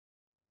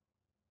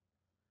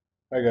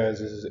Hi guys,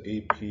 this is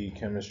AP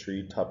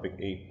Chemistry topic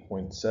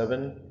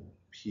 8.7,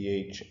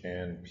 pH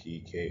and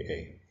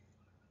pKa.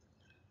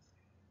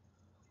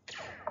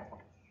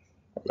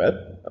 Not bad,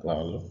 not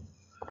loud.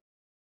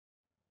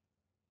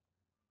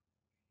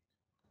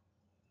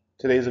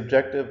 Today's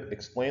objective,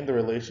 explain the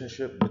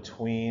relationship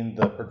between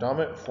the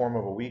predominant form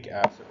of a weak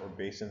acid or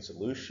base in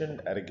solution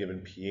at a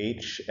given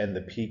pH and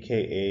the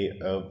pKa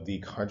of the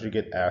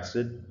conjugate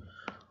acid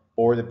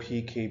or the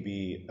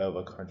pKb of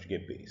a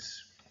conjugate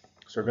base.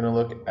 So we're going to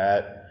look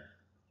at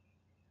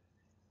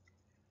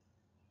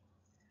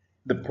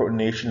the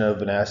protonation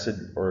of an acid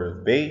or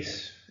a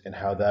base and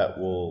how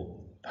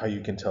you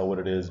can tell what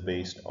it is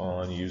based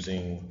on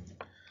using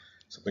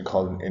something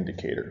called an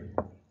indicator.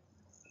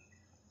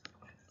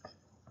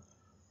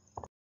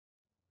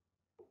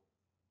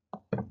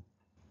 Ooh,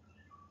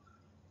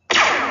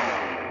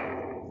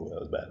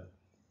 that was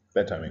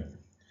bad timing.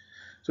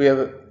 So we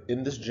have,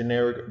 in this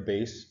generic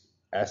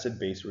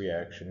acid-base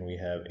reaction, we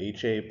have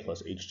HA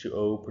plus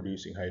H2O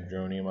producing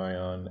hydronium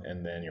ion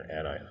and then your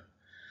anion.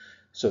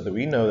 So that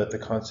we know that the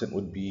constant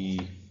would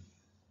be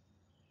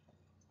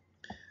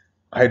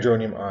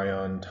hydronium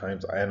ion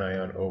times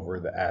anion over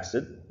the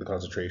acid, the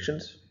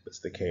concentrations, that's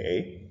the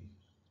Ka.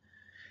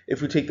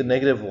 If we take the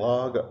negative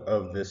log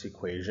of this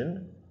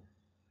equation,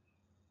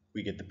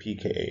 we get the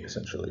pKa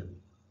essentially.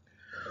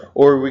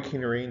 Or we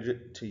can arrange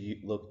it to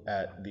look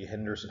at the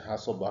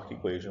Henderson-Hasselbalch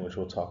equation, which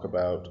we'll talk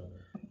about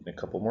in a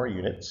couple more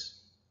units,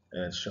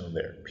 and it's shown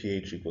there.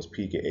 pH equals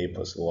pKa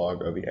plus the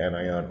log of the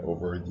anion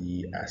over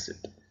the acid.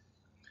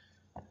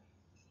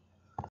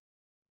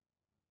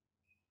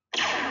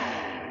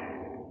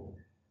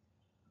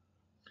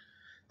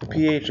 The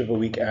pH of a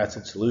weak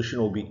acid solution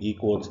will be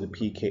equal to the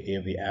pKa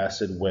of the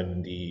acid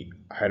when the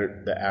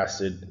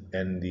acid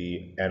and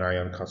the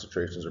anion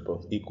concentrations are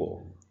both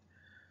equal.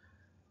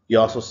 You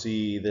also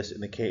see this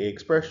in the Ka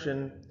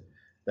expression,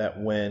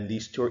 that when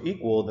these two are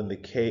equal, then the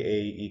Ka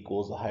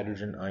equals the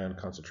hydrogen ion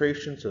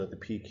concentration, so that the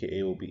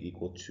pKa will be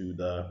equal to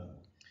the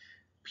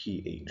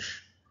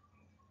pH.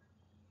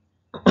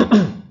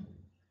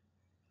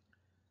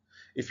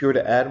 If you were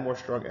to add more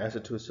strong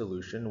acid to a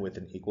solution with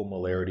an equal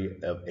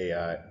molarity of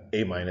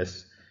A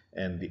minus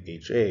and the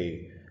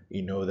HA,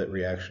 you know that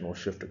reaction will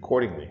shift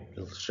accordingly.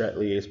 The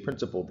Chatelier's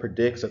principle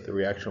predicts that the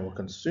reaction will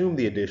consume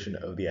the addition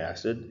of the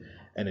acid,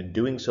 and in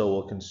doing so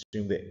will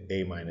consume the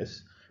A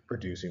minus,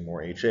 producing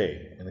more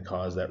HA, and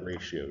cause that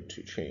ratio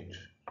to change.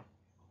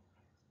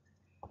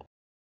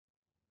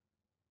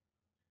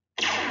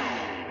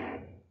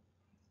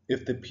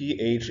 If the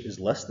pH is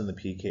less than the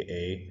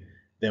pKa,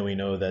 then we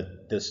know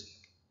that this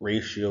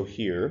ratio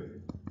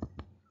here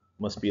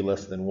must be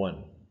less than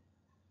 1.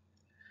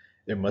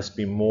 There must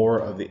be more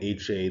of the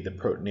HA, the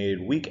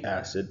protonated weak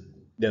acid,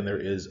 than there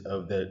is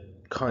of the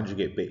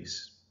conjugate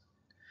base.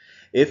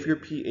 If your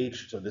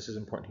pH, so this is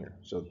important here,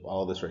 so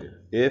all this right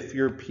here, if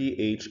your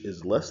pH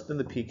is less than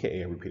the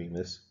pKa, I'm repeating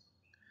this,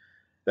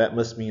 that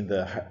must mean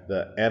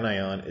the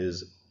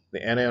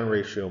anion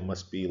ratio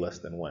must be less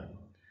than 1.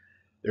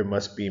 There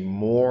must be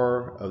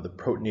more of the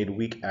protonated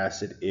weak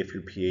acid if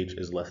your pH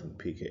is less than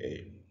the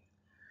pKa.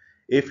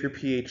 If your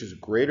pH is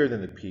greater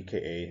than the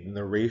pKa, then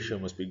the ratio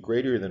must be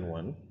greater than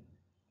 1.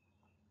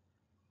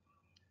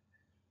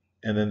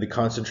 And then the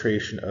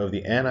concentration of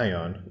the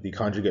anion, the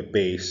conjugate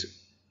base,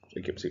 I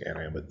keep saying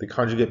anion, but the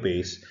conjugate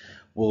base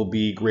will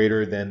be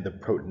greater than the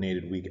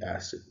protonated weak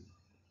acid.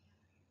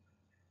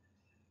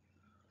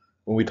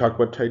 When we talk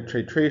about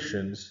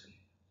titrations,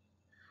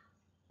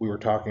 we were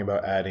talking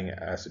about adding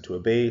acid to a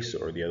base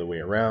or the other way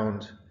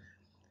around.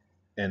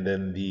 And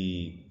then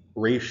the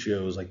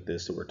ratios like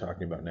this that we're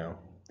talking about now,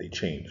 they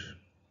change.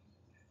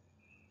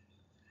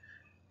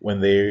 When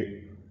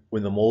the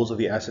moles of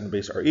the acid and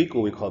base are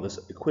equal, we call this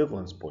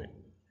equivalence point.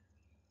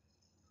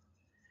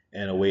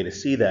 And a way to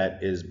see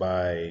that is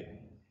by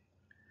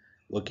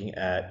looking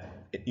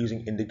at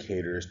using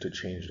indicators to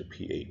change the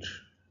pH.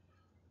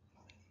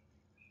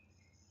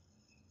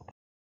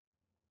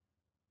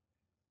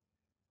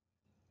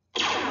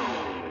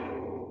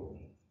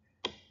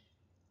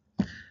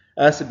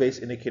 Acid-base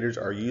indicators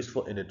are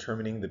useful in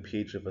determining the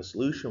pH of a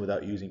solution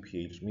without using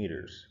pH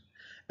meters.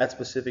 At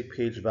specific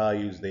pH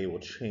values, they will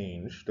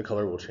change, the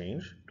color will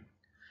change,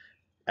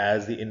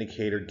 as the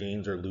indicator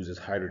gains or loses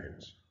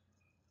hydrogens.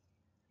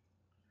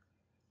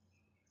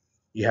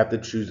 You have to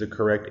choose the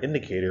correct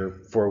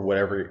indicator for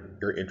whatever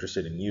you're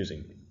interested in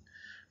using.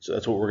 So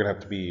that's what we're going to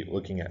have to be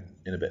looking at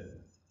in a bit.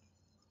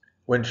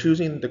 When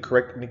choosing the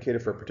correct indicator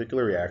for a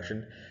particular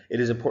reaction, it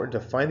is important to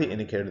find the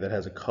indicator that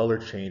has a color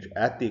change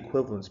at the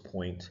equivalence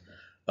point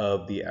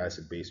of the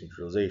acid-base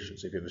neutralization.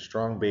 So if you have a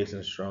strong base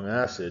and a strong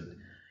acid,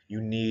 you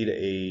need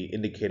an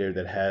indicator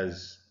that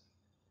has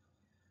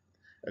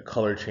a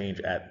color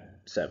change at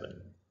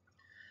 7.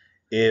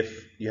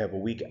 If you have a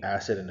weak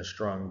acid and a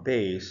strong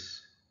base,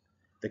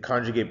 the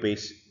conjugate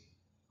base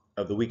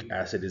of the weak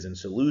acid is in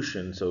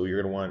solution, so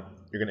you're going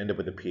to end up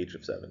with a pH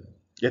of 7.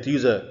 You have to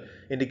use an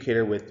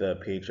indicator with a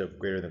pH of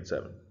greater than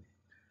 7.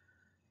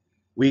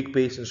 Weak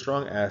base and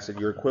strong acid,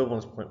 your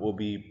equivalence point will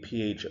be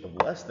pH of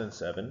less than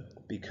 7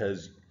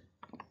 because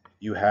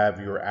you have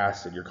your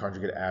acid, your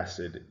conjugate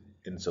acid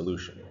in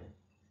solution.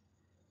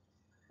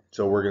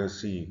 So we're gonna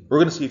see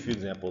a few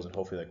examples, and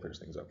hopefully that clears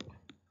things up.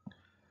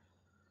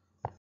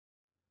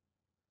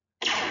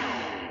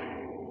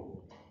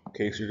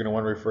 Okay, so you're gonna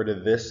want to refer to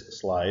this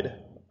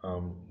slide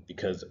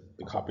because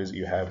the copies that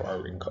you have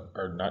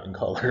are not in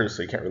color,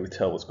 so you can't really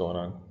tell what's going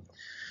on.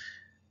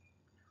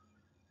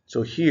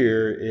 So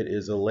here it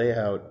is a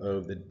layout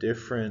of the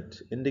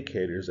different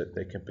indicators that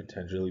they can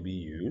potentially be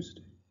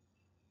used,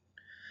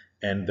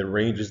 and the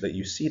ranges that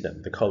you see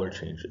them, the color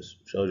changes.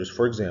 So just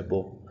for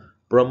example,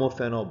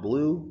 bromophenol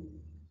blue,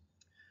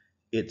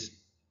 its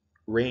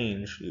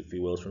range, if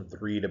you will, is from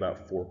 3 to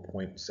about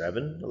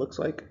 4.7, it looks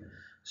like.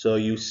 So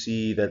you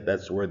see that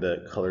that's where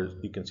the colors,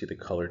 you can see the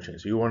color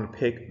change. So you want to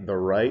pick the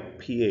right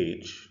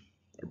pH,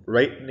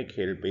 right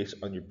indicator based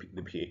on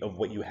the pH of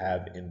what you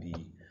have in the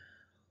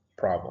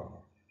problem.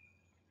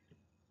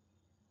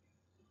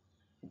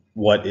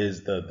 What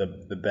is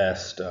the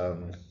best,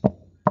 how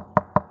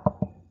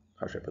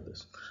should I put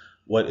this?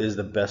 What is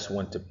the best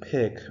one to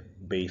pick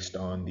based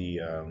on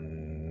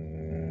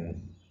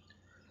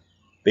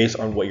based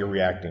on what you're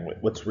reacting with,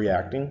 what's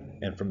reacting,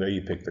 and from there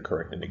you pick the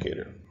correct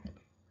indicator.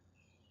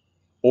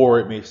 Or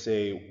it may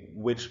say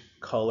which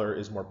color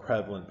is more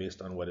prevalent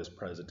based on what is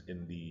present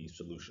in the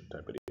solution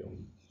type of deal.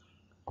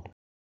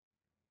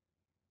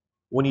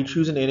 When you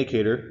choose an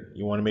indicator,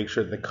 you want to make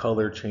sure that the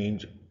color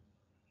change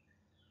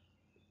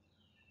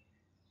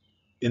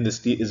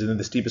is in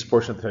the steepest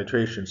portion of the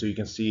titration, so you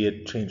can see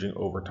it changing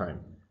over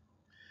time.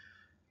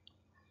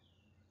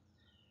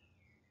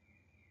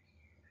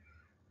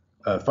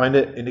 Find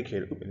an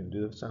indicator. Oops, I didn't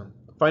do the sound.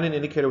 Find an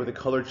indicator with a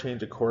color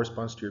change that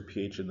corresponds to your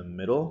pH in the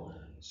middle.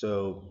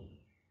 So,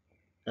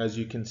 as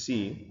you can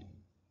see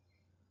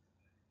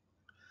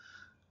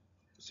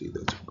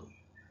that's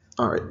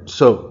all right.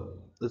 So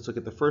let's look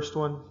at the first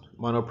one: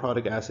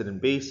 monoprotic acid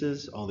and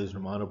bases. All these are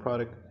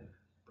monoprotic.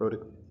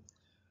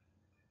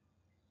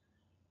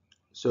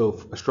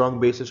 So a strong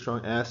base, a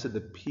strong acid.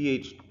 The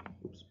pH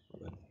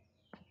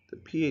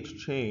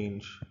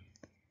change.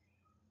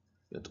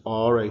 It's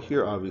all right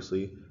here,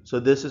 obviously. So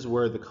this is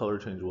where the color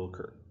change will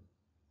occur.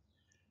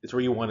 It's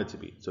where you want it to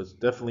be. So it's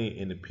definitely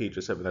in the pH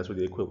of 7. That's where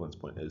the equivalence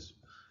point is,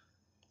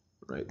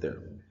 right there.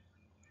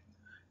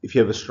 If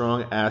you have a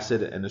strong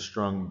acid and a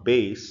strong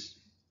base,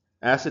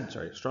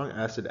 strong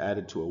acid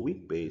added to a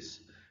weak base,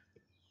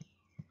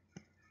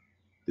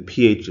 the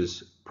pH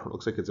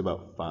looks like it's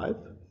about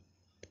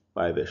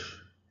 5-ish.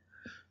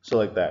 So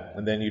like that.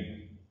 And then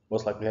you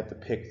most likely have to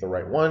pick the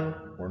right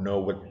one or know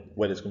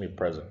what is going to be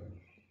present.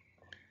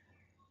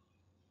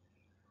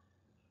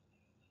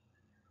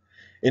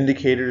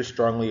 Indicators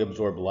strongly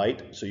absorb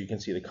light, so you can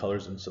see the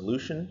colors in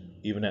solution,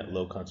 even at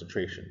low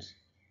concentrations.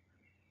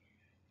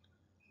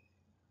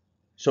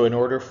 So in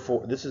order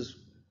for, this is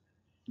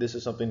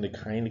something to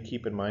kind of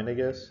keep in mind, I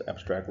guess,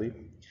 abstractly.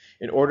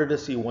 In order to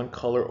see one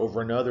color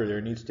over another, there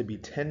needs to be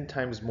 10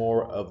 times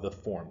more of the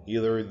form,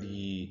 either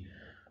the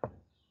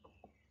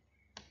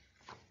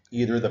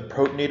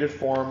protonated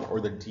form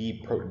or the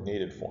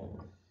deprotonated form.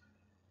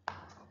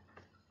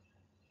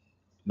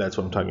 That's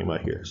what I'm talking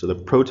about here. So the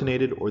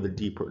protonated or the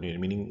deprotonated,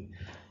 meaning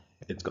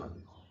it's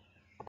gone.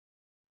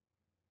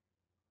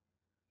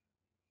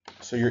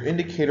 So your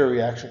indicator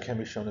reaction can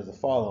be shown as the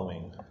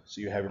following.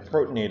 So you have your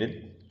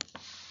protonated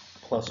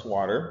plus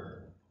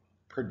water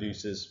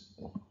produces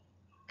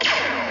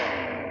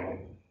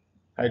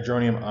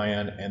hydronium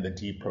ion and the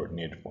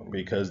deprotonated form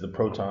because the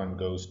proton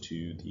goes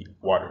to the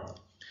water.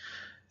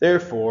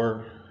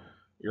 Therefore,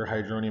 your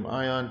hydronium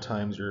ion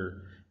times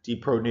your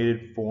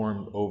deprotonated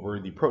form over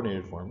the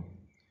protonated form,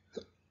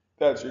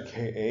 that's your Ka,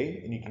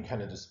 and you can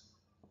kind of just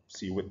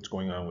see what's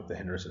going on with the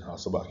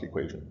Henderson-Hasselbalch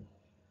equation.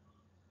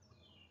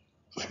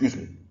 Excuse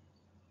me.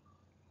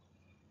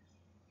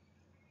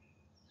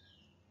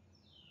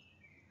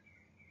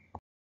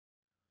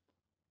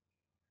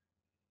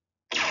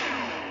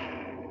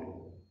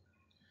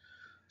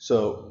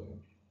 So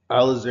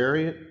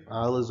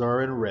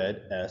alizarin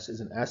red S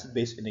is an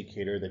acid-base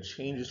indicator that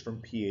changes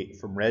from pH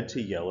from red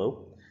to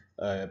yellow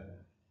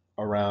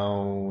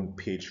around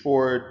pH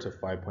 4 to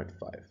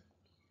 5.5.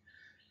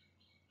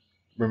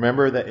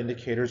 Remember that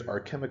indicators are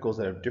chemicals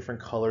that have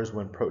different colors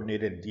when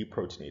protonated and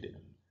deprotonated.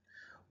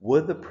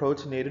 Would the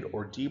protonated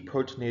or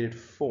deprotonated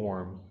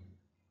form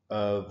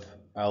of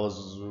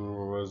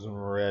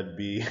alizarin red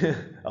be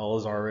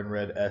alizarin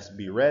red S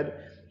be red?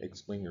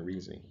 Explain your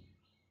reasoning.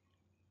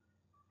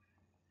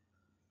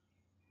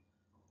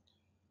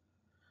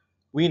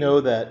 We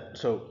know that,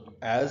 so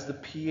as the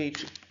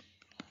pH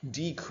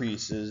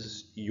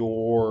decreases,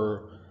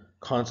 your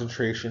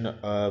concentration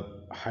of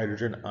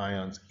hydrogen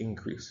ions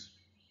increase.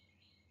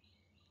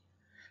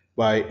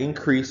 By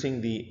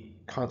increasing the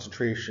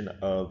concentration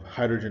of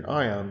hydrogen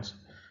ions,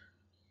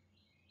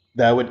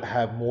 that would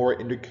have more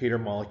indicator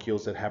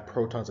molecules that have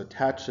protons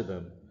attached to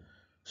them,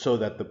 so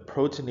that the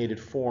protonated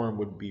form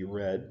would be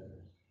red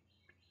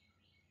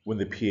when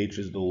the pH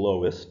is the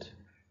lowest,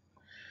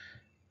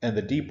 and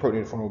the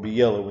deprotonated form will be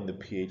yellow when the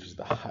pH is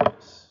the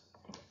highest.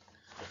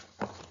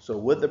 So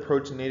would the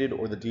protonated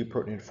or the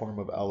deprotonated form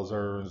of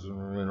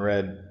alizarin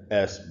red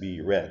S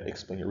be red?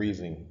 Explain your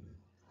reasoning.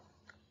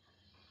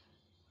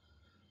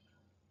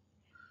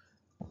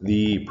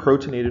 The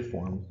protonated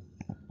form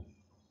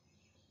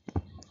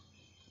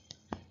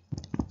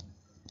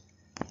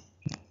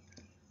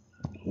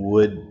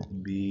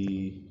would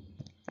be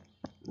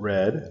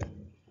red. Oh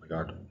my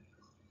God.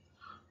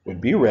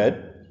 Would be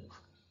red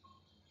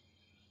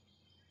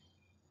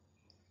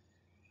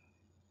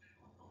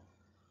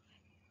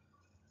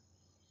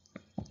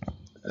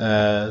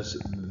as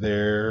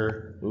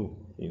there. Ooh,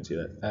 you can see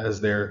that. As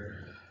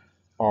there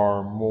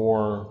are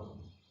more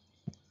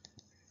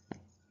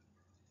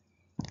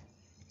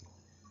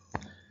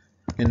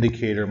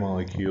indicator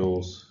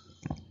molecules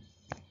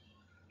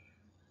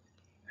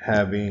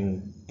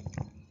having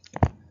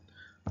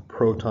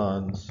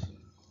protons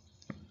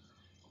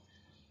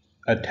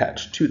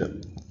attached to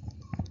them.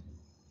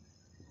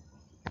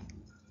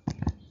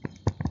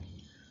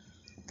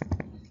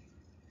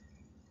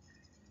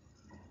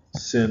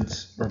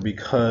 Since, or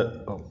because,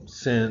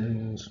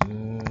 since,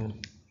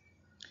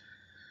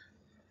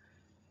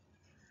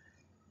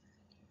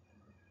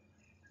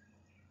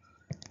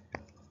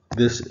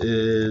 this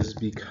is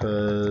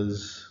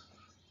because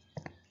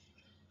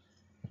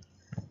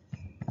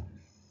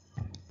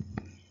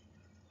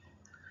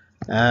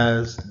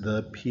as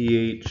the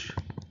pH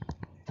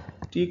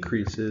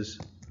decreases,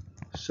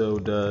 so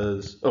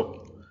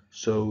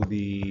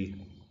the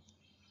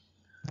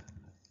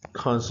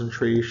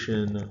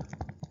concentration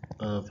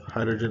of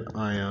hydrogen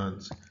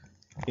ions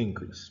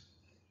increase.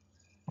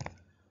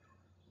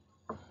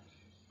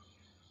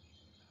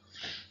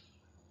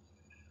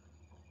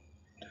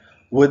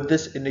 Would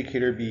this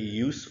indicator be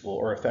useful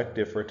or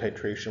effective for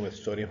titration with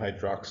sodium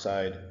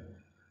hydroxide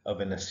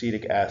of an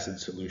acetic acid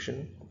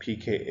solution,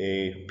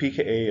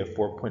 pKa of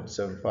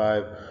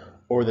 4.75,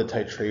 or the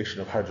titration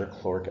of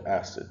hydrochloric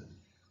acid?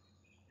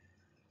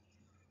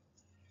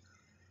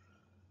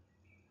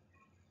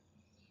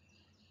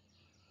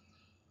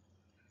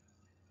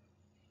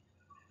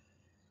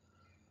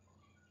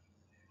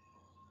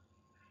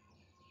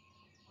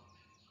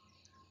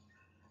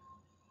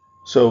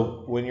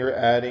 So when you're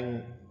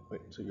adding,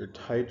 so you're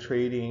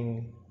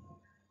titration,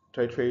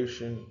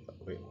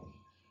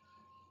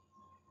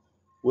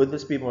 would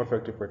this be more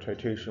effective for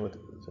titration with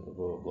blah,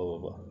 blah, blah,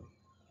 blah.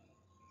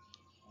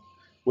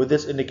 Would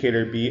this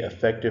indicator be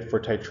effective for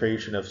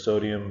titration of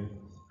sodium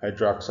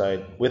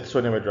hydroxide with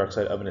sodium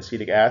hydroxide of an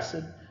acetic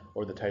acid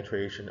or the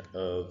titration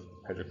of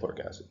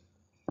hydrochloric acid?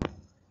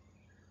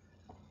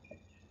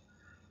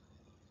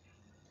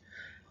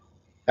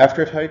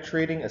 After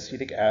titrating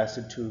acetic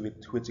acid to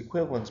its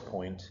equivalence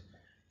point,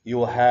 you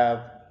will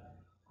have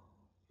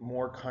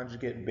more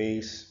conjugate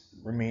base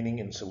remaining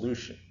in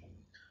solution.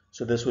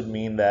 So this would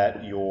mean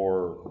that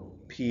your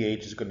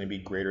pH is going to be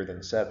greater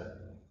than 7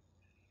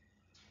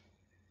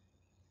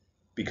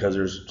 because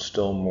there's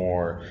still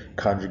more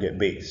conjugate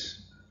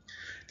base.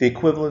 The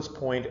equivalence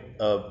point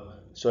of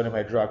sodium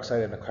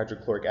hydroxide and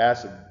hydrochloric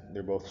acid,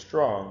 they're both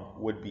strong,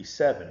 would be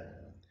 7.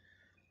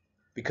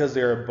 Because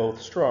they are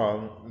both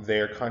strong,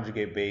 their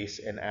conjugate base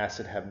and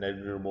acid have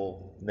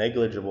negligible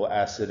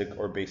acidic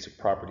or basic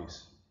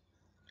properties.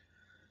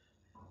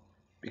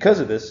 Because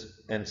of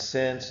this, and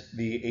since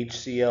the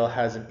HCl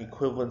has an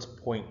equivalence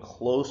point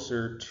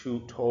closer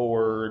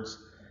towards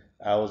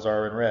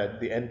alizarin red,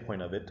 the end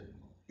point of it,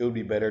 it would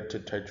be better to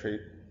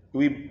titrate.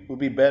 It would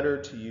be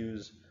better to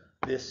use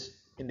this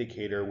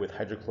indicator with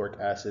hydrochloric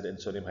acid and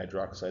sodium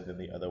hydroxide than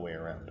the other way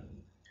around.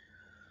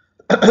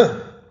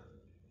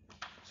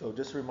 So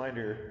just a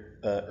reminder,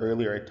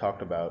 earlier I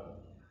talked about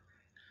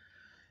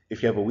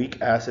if you have a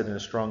weak acid and a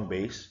strong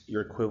base,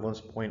 your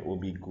equivalence point will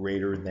be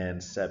greater than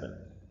 7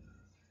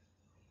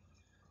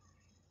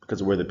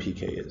 because of where the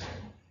pK is.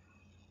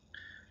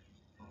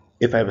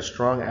 If I have a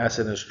strong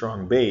acid and a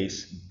strong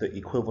base, the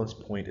equivalence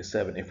point is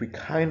 7. If we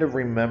kind of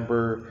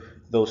remember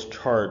those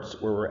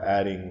charts where we're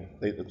adding,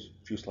 a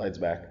few slides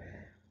back,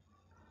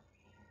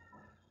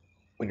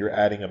 when you're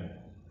adding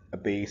a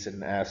base and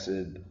an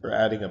acid, or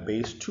adding a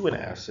base to an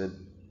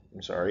acid,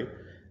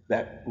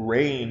 that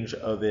range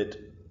of it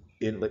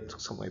in like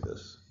something like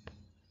this.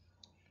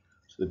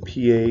 So the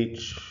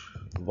pH,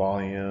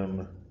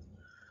 volume,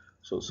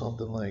 so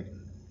something like,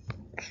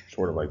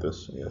 sort of like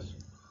this, I guess.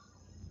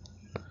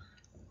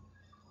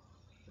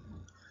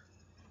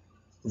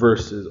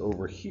 Versus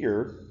over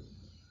here,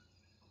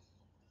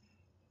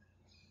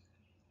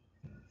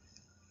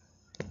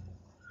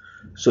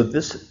 so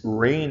this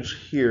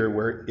range here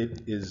where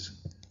it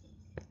is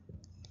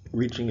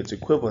reaching its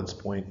equivalence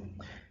point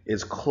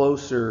is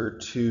closer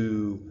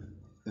to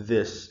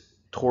this,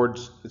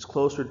 it's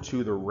closer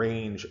to the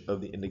range of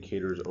the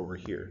indicators over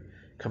here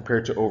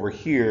compared to over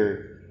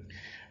here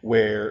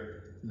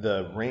where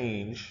the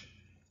range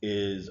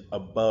is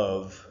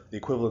above, the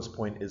equivalence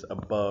point is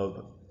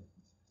above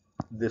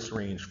this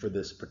range for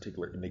this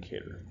particular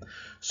indicator.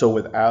 So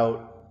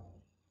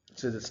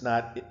since it's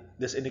not,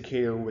 this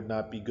indicator would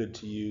not be good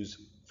to use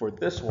for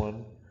this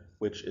one,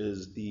 which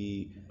is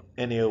the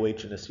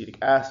NaOH and acetic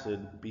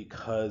acid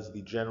because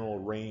the general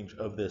range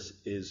of this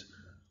is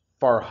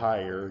far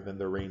higher than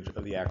the range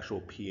of the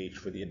actual pH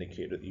for the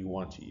indicator that you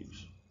want to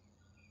use.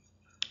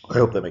 I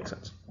hope that makes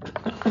sense.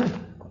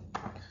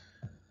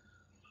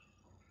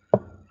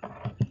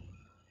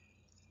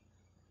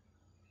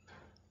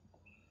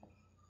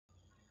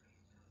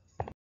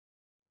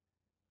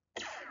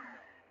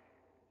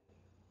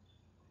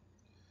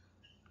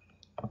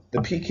 The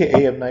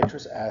pKa of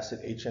nitrous acid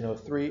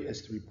HNO3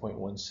 is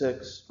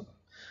 3.16.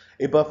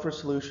 A buffer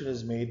solution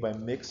is made by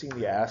mixing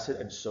the acid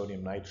and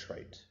sodium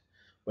nitrite.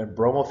 When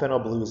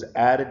bromophenol blue is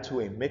added to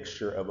the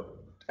mixture,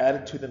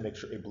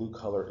 a blue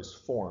color is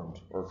formed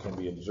or can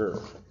be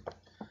observed.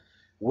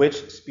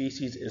 Which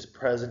species is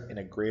present in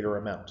a greater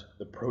amount,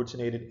 the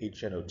protonated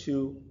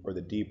HNO2 or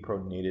the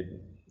deprotonated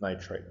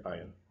nitrite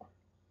ion?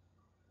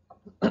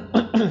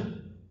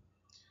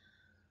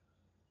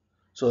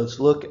 So let's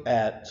look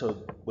at,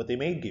 so what they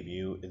may give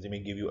you is they may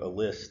give you a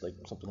list like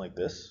something like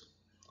this.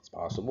 It's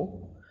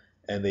possible.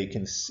 And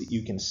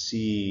you can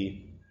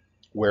see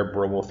where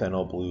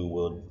bromophenol blue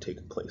will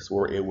take place,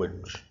 where it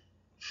would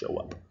show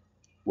up,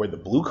 where the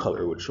blue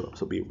color would show up.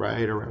 So it'll be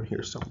right around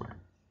here somewhere.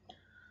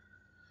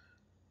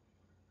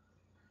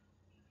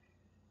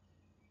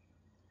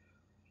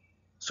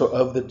 So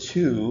of the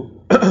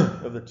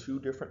two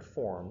different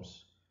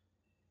forms,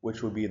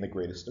 which would be in the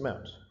greatest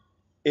amount?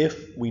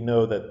 If we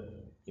know that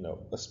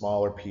a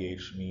smaller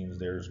pH means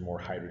there's more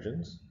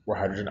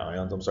hydrogen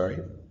ions, I'm sorry.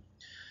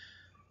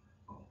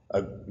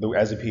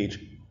 As the pH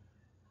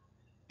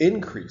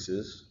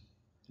increases,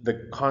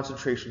 the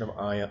concentration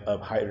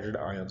of hydrogen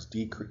ions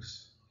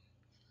decrease.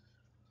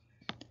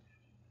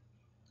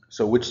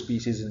 So which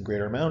species is in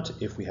greater amount?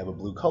 If we have a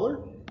blue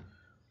color,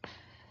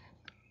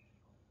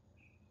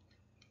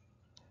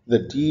 the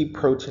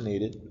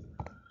deprotonated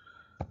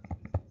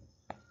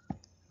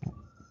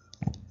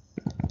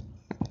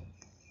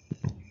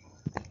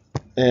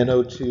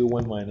NO2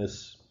 1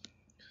 minus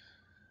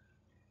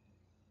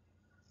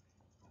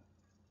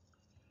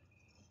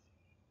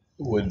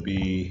would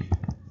be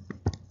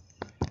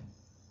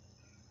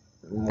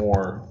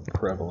more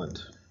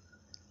prevalent.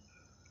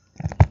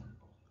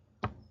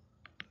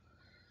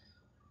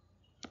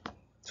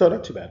 So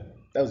not too bad.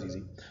 That was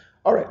easy.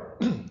 All right.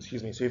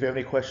 Excuse me. So if you have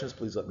any questions,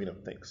 please let me know.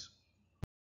 Thanks.